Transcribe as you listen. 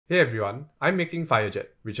Hey everyone, I'm making FireJet,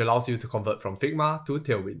 which allows you to convert from Figma to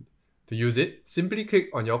Tailwind. To use it, simply click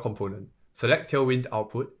on your component, select Tailwind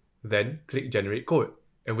output, then click Generate Code,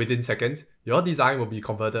 and within seconds, your design will be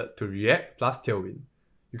converted to React plus Tailwind.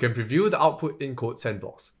 You can preview the output in Code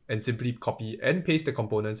Sandbox, and simply copy and paste the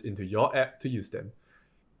components into your app to use them.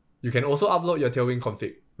 You can also upload your Tailwind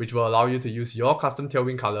config, which will allow you to use your custom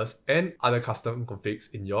Tailwind colors and other custom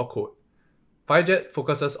configs in your code. FireJet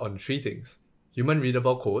focuses on three things: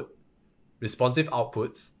 human-readable code, responsive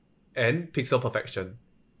outputs, and pixel perfection.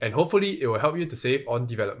 And hopefully it will help you to save on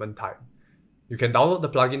development time. You can download the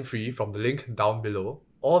plugin free from the link down below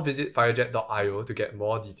or visit firejet.io to get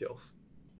more details.